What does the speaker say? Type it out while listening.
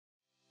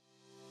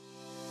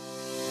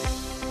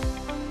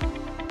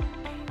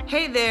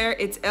Hey there,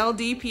 it's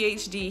LD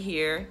PhD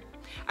here.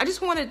 I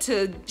just wanted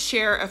to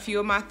share a few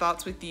of my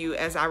thoughts with you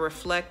as I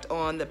reflect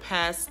on the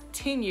past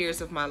 10 years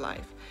of my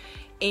life.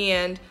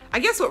 And I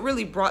guess what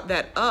really brought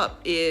that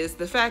up is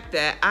the fact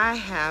that I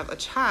have a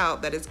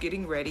child that is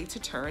getting ready to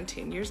turn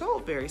 10 years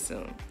old very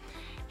soon.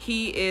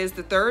 He is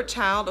the third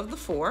child of the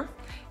four,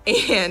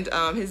 and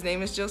his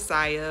name is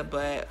Josiah,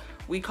 but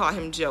we call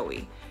him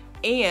Joey.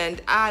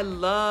 And I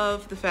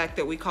love the fact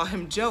that we call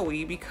him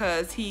Joey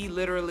because he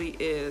literally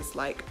is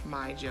like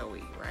my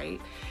Joey, right?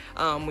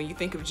 When you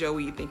think of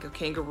Joey, you think of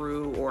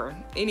kangaroo or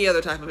any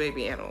other type of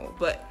baby animal,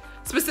 but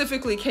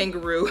specifically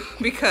kangaroo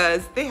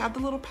because they have the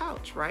little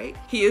pouch, right?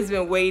 He has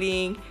been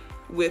waiting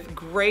with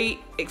great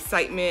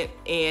excitement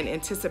and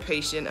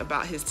anticipation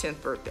about his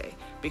 10th birthday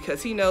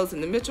because he knows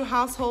in the Mitchell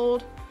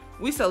household,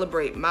 we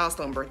celebrate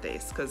milestone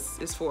birthdays because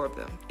it's 4 of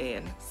them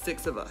and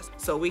 6 of us.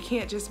 So we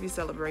can't just be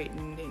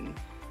celebrating and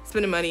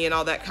spending money and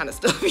all that kind of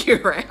stuff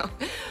year round.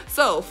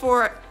 So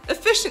for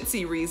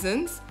efficiency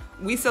reasons,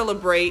 we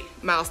celebrate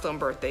milestone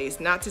birthdays.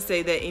 Not to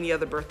say that any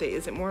other birthday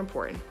isn't more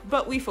important,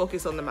 but we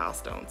focus on the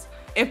milestones.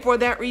 And for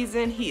that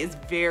reason, he is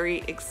very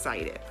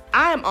excited.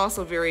 I am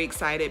also very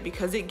excited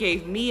because it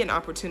gave me an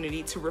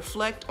opportunity to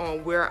reflect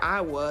on where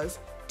I was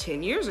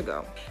 10 years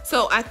ago.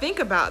 So I think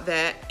about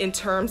that in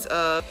terms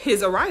of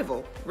his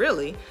arrival,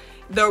 really.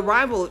 The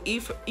arrival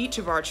of each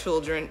of our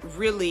children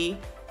really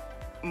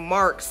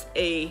marks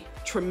a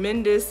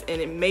tremendous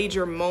and a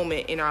major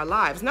moment in our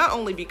lives, not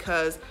only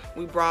because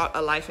we brought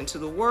a life into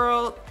the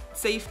world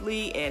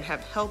safely and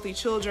have healthy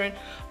children,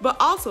 but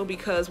also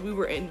because we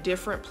were in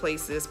different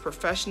places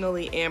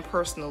professionally and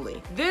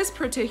personally. This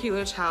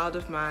particular child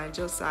of mine,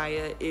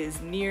 Josiah,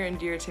 is near and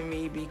dear to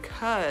me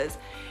because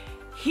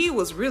he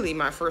was really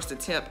my first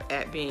attempt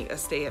at being a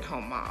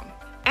stay-at-home mom.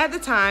 At the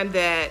time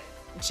that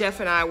Jeff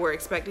and I were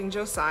expecting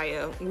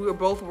Josiah, we were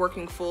both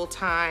working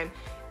full-time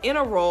in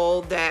a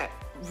role that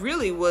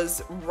really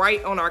was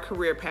right on our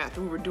career path.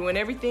 We were doing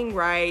everything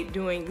right,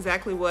 doing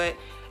exactly what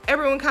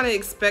everyone kind of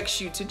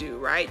expects you to do,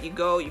 right? You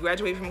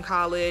graduate from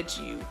college,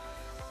 you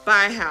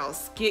buy a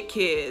house, get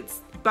kids,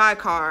 buy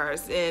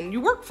cars, and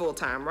you work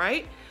full-time,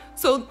 right?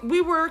 So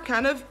we were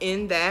kind of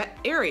in that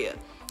area.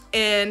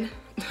 And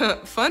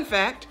fun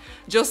fact,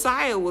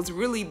 Josiah was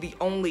really the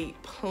only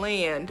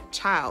planned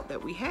child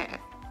that we had.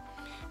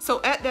 So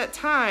at that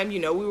time,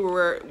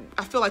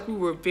 I feel like we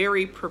were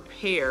very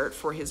prepared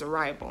for his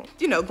arrival.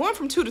 Going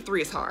from 2 to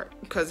 3 is hard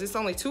because it's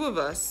only 2 of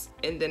us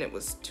and then it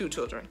was 2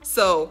 children.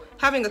 So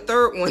having a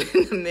third one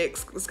in the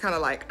mix was kind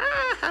of like,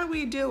 how do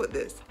we deal with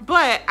this?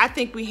 But I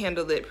think we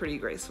handled it pretty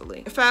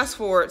gracefully. Fast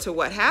forward to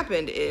what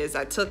happened is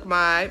I took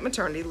my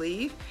maternity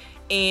leave,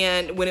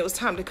 and when it was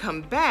time to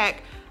come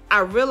back, I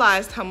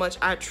realized how much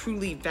I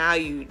truly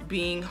valued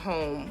being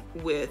home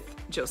with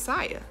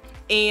Josiah.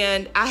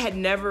 And I had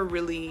never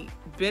really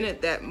been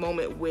at that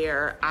moment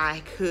where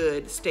I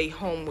could stay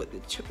home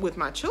with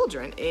my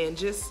children and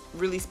just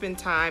really spend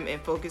time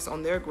and focus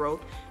on their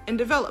growth and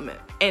development,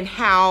 and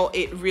how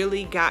it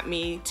really got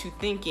me to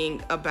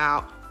thinking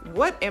about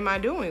what am I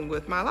doing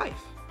with my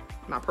life,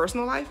 my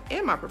personal life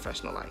and my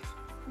professional life.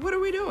 What are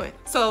we doing?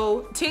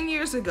 So 10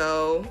 years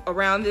ago,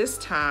 around this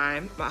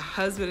time, my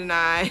husband and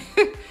I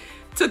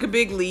took a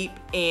big leap,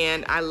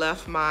 and I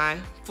left my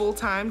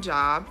full-time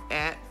job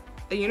at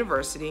a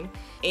university,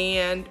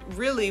 and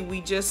really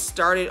we just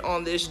started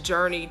on this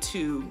journey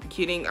to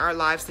getting our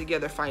lives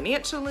together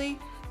financially,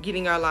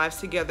 getting our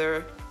lives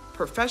together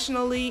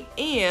professionally,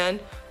 and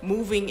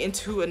moving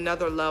into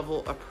another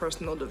level of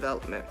personal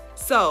development.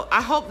 So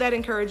I hope that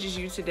encourages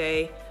you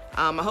today.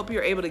 I hope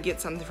you're able to get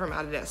something from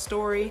out of that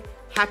story.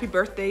 Happy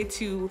birthday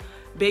to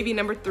baby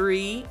number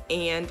 3,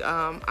 and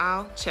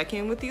I'll check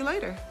in with you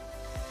later.